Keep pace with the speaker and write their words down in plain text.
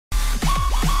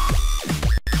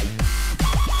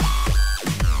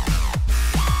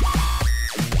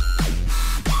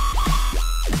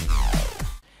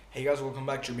Hey guys, welcome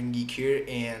back to MrTurbanedGeek here,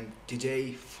 and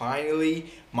today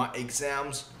finally my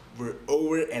exams were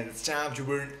over and it's time to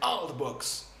burn all the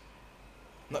books.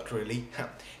 Not really.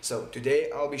 So today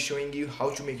I'll be showing you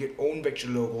how to make your own picture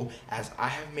logo, as I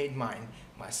have made mine,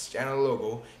 my channel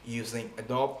logo, using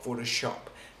Adobe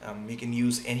Photoshop. You can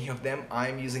use any of them.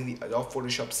 I'm using the Adobe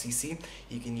Photoshop CC.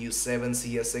 You can use 7,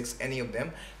 CS6, any of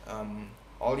them.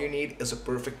 All you need is a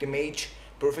perfect image.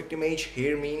 Perfect image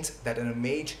here means that an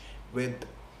image with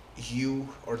you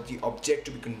or the object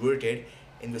to be converted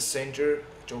in the center,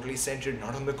 totally centered,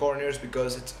 not on the corners,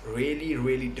 because it's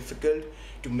really difficult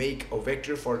to make a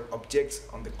vector for objects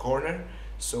on the corner.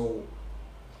 So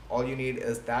all you need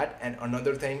is that. And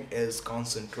another thing is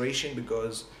concentration,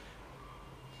 because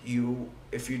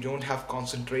if you don't have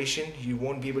concentration, you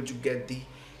won't be able to get the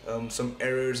some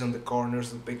errors on the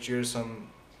corners of the picture, some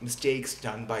mistakes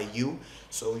done by you.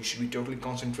 So you should be totally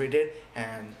concentrated.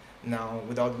 And now,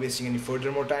 without wasting any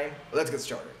further more time, let's get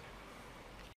started.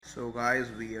 So guys,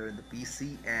 we are in the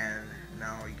PC, and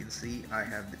now you can see I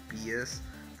have the PS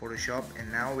Photoshop,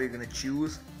 and now we're gonna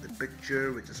choose the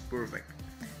picture which is perfect.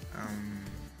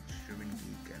 Turbanians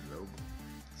and logo.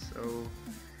 So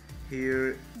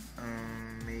here,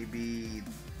 maybe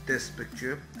this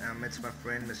picture. It's my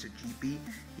friend Mr. GP.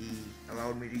 He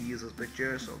allowed me to use this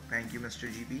picture, so thank you, Mr.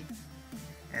 GP.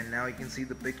 And now you can see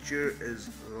the picture is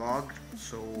logged,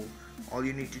 so all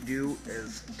you need to do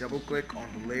is double click on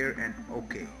the layer and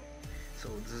OK. So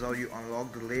this is how you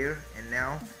unlock the layer, and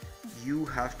now you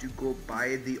have to go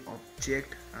by the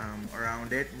object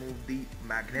around it, move the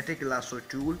magnetic lasso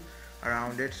tool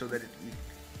around it so that you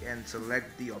can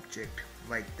select the object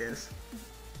like this.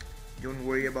 Don't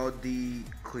worry about the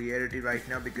clarity right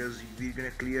now, because we're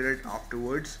gonna clear it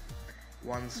afterwards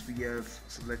once we have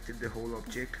selected the whole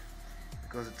object,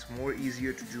 because it's more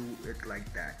easier to do it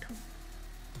like that.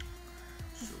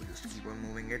 So just keep on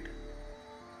moving it.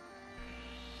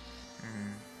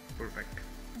 Perfect.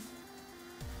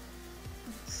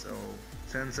 So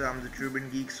since I'm the turban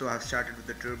geek, so I've started with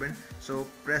the turban. So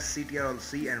press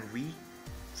Ctrl+C and V,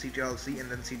 Ctrl+C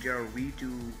and then Ctrl+V to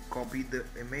copy the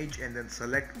image, and then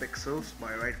select pixels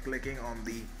by right clicking on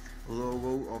the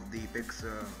logo of the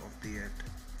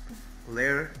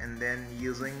layer, and then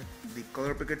using the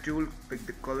color picker tool, pick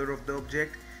the color of the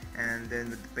object, and then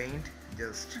with the paint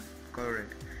just color it.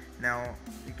 Now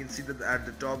you can see that at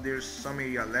the top there's some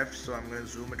area left, so I'm going to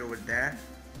zoom it over there,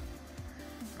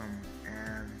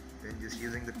 and then just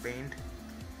using the paint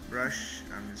brush,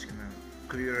 I'm just going to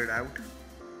clear it out.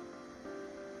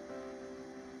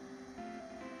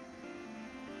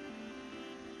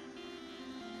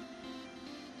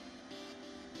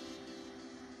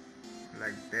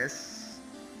 Like this.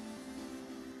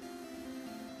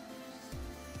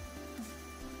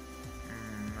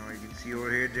 Now you can see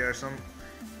over here there are some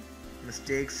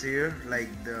mistakes here, like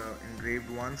the engraved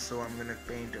ones, so I'm gonna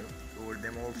paint over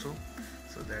them also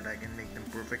so that I can make them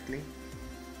perfectly.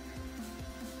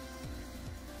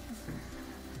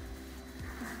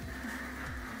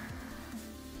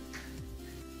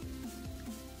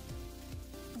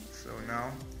 So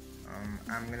now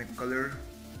I'm gonna color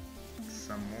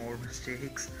some more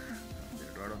mistakes.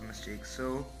 There are a lot of mistakes.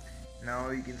 So now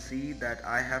you can see that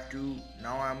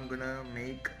now I'm gonna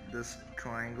make this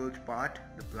triangled part,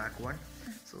 the black one.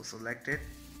 So select it.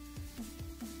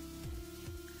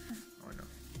 Oh no,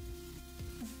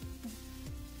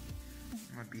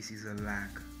 my PC is a lag.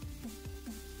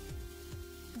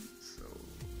 So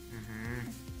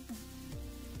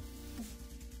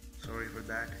sorry for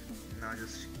that. Now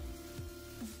just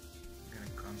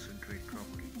gonna concentrate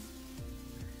properly.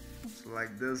 So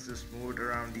like this, just move it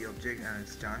around the object and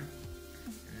it's done.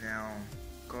 Now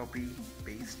copy,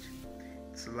 paste,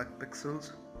 select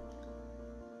pixels,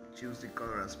 choose the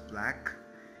color as black,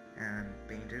 and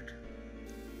paint it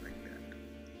like that.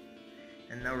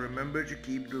 And now remember to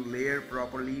keep the layer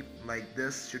properly, like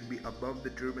this should be above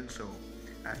the turban, so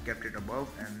I've kept it above,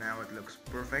 and now it looks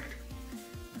perfect.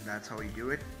 And that's how you do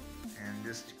it. And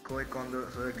just click on the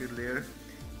selected layer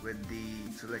with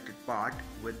the selected part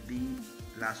with the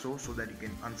lasso so that you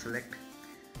can unselect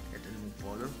it and move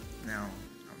further. Now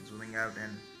I'm zooming out,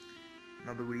 and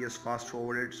now the video is fast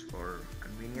forwarded for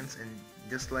convenience, and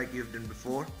just like you've done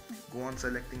before, go on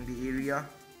selecting the area,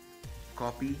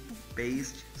 copy,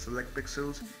 paste, select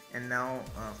pixels, and now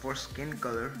for skin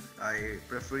color I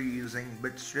prefer using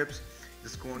bit strips.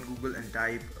 Just go on Google and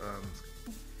type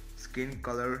skin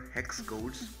color hex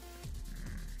codes.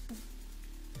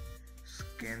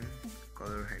 Skin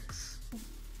color hex,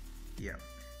 yeah,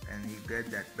 and you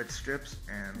get that bit strips,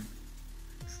 and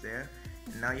it's there.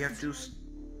 And now you have to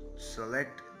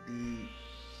select the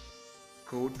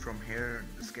coat from here.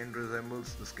 The skin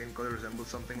color resembles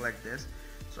something like this.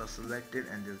 So I'll select it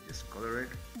and just color it.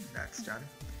 That's done.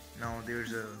 Now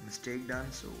there's a mistake done,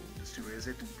 so just erase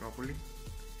it properly.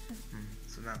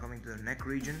 So now coming to the neck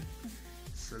region,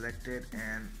 select it,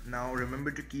 and now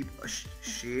remember to keep a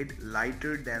shade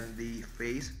lighter than the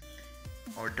face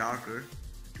or darker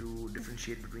to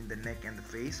differentiate between the neck and the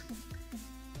face.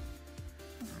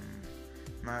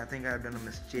 Now I think I've done a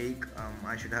mistake.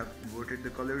 I should have inverted the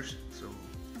colors. So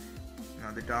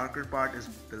now the darker part is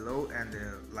below and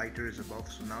the lighter is above,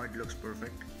 so now it looks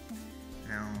perfect.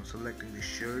 Now selecting the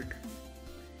shirt.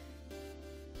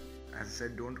 As I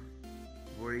said, don't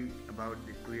worry about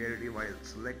the clarity while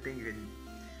selecting, you can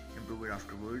improve it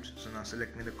afterwards. So now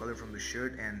selecting the color from the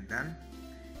shirt and then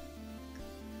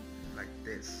like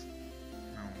this.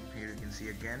 Now here you can see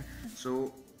again.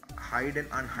 So hide and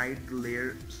unhide the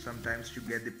layer sometimes to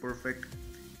get the perfect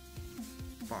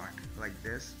part like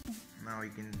this. Now you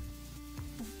can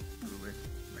do it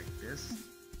like this.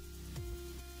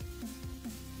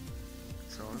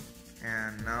 That's all.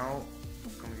 And now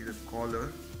coming to the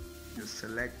collar, just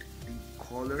select the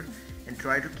collar and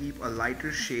try to keep a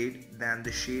lighter shade than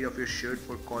the shade of your shirt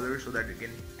for collar, so that you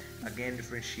can again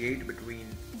differentiate between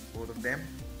both of them.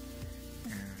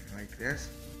 And like this,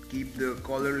 keep the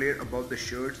collar layer above the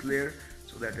shirt's layer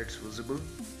so that it's visible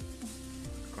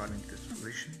according to this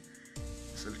position.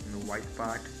 Selecting the white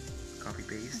part, copy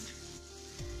paste,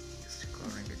 just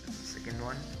coloring it in the second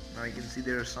one. Now you can see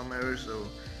there are some errors, so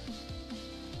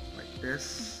like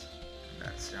this,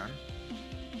 that's done.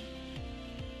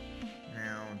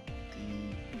 Now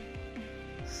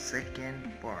the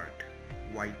second part,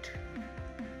 white.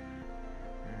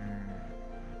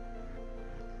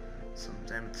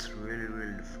 Sometimes it's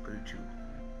really difficult to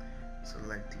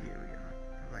select the area.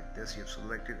 Like this, you have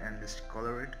selected and just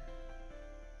color it.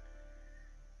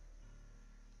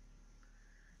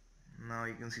 Now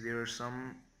you can see there are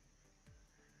some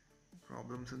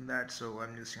problems in that, so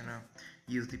I'm just gonna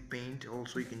use the paint.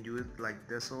 Also you can do it like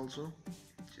this also,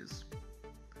 which is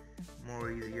more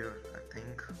easier I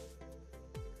think,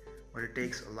 but it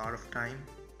takes a lot of time.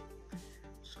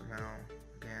 So now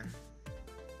again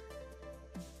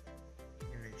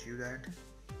do that.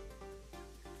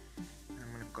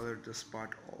 I'm gonna color this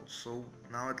part also.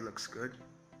 Now it looks good.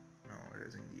 Now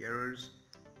erasing the errors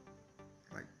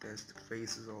like this. The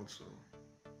face is also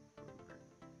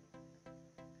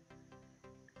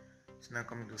so now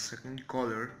coming to the second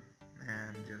color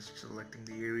and just selecting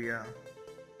the area.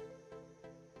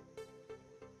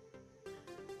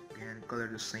 Again color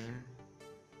the same.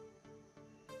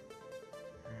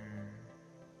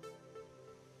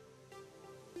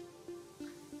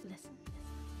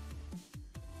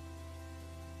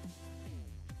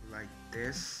 Like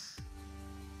this.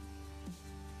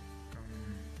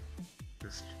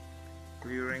 Just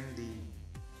clearing the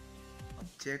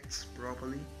objects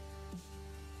properly.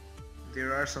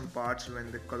 There are some parts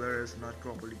when the color is not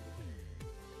properly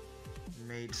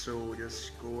made, so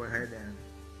just go ahead and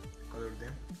color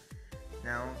them.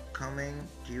 Now coming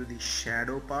to the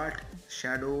shadow part.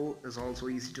 Shadow is also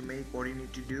easy to make. What you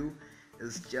need to do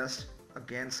is just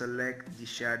again select the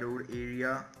shadowed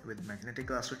area with magnetic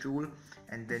lasso tool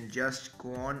and then just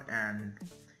go on and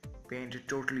paint it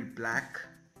totally black.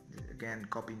 Again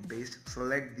copy and paste.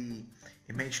 Select the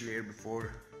image layer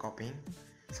before copying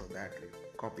so that you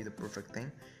copy the perfect thing.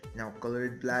 Now color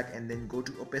it black and then go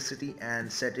to opacity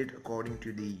and set it according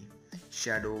to the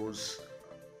shadows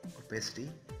opacity.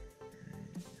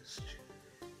 Just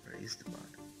raise the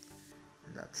part.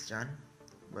 And that's done,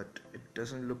 but it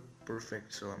doesn't look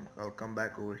perfect, so I'll come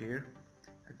back over here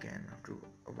again after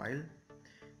a while.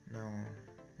 Now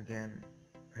again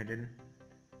hidden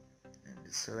and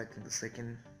just selecting the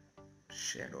second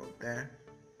shadow there.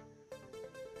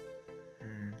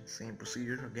 Same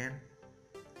procedure again,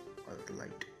 with the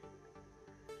light.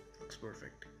 Looks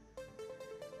perfect.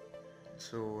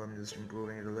 So I'm just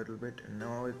improving it a little bit and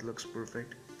now it looks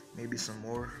perfect. Maybe some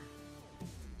more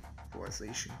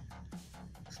improvisation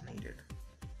is needed.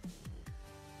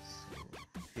 So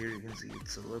here you can see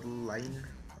it's a little line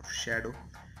of shadow,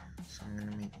 so I'm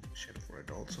gonna make shadow for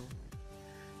it also.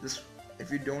 Just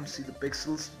if you don't see the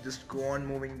pixels, just go on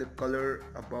moving the color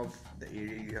above the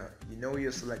area. You know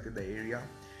you selected the area,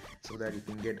 so that you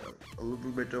can get a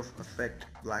little bit of effect,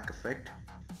 black effect.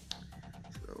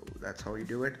 So that's how you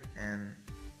do it. And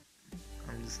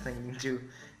I'm just thinking to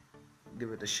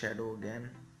give it a shadow again,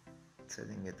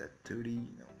 setting it at 30,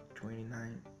 no,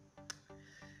 29,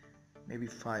 maybe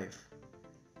 5,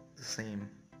 the same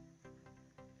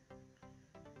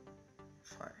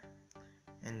 5,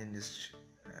 and then just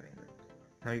adding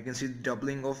that. Now you can see the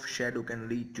doubling of shadow can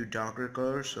lead to darker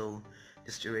color, so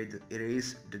Just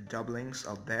erase the doublings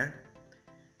out there.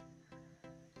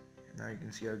 Now you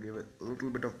can see I'll give it a little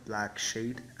bit of black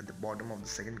shade at the bottom of the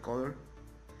second color.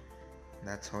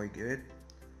 That's how I give it.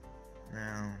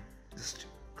 Now just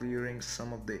clearing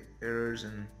some of the errors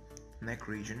in neck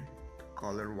region, the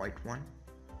color white one.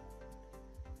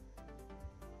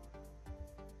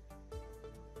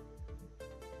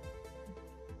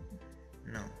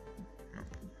 No.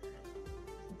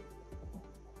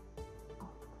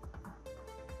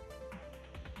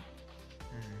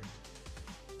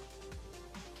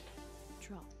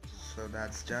 So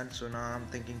that's done. So now I'm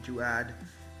thinking to add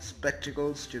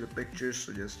spectacles to the picture.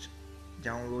 So just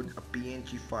download a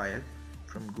PNG file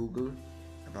from Google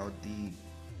about the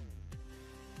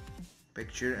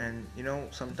picture, and you know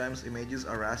sometimes images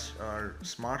are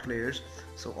smart layers,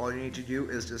 so all you need to do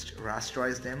is just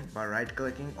rasterize them by right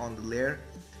clicking on the layer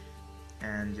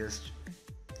and just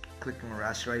clicking on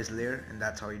rasterize layer, and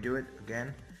that's how you do it.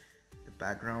 Again, the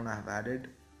background I have added.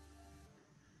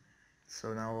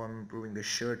 So now I'm improving the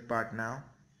shirt part now,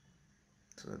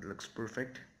 so that looks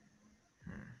perfect.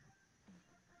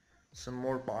 Some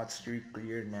more parts to be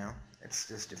cleared now. It's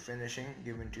just a finishing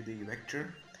given to the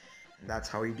vector, and that's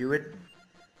how you do it.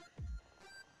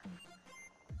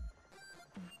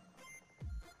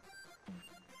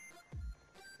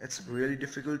 It's really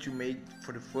difficult to make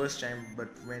for the first time, but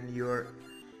when you're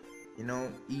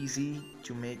easy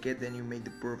to make it, then you make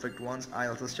the perfect ones. I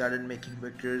also started making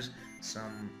vectors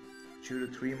some 2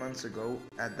 to 3 months ago.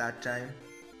 At that time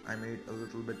I made a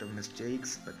little bit of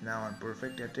mistakes, but now I'm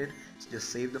perfect at it. So just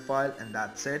save the file, and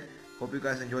that's it. Hope you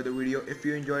guys enjoyed the video. If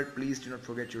you enjoyed, please do not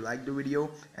forget to like the video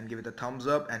and give it a thumbs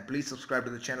up, and please subscribe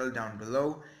to the channel down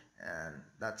below. And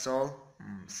that's all.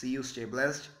 See you, stay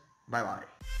blessed, bye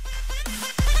bye.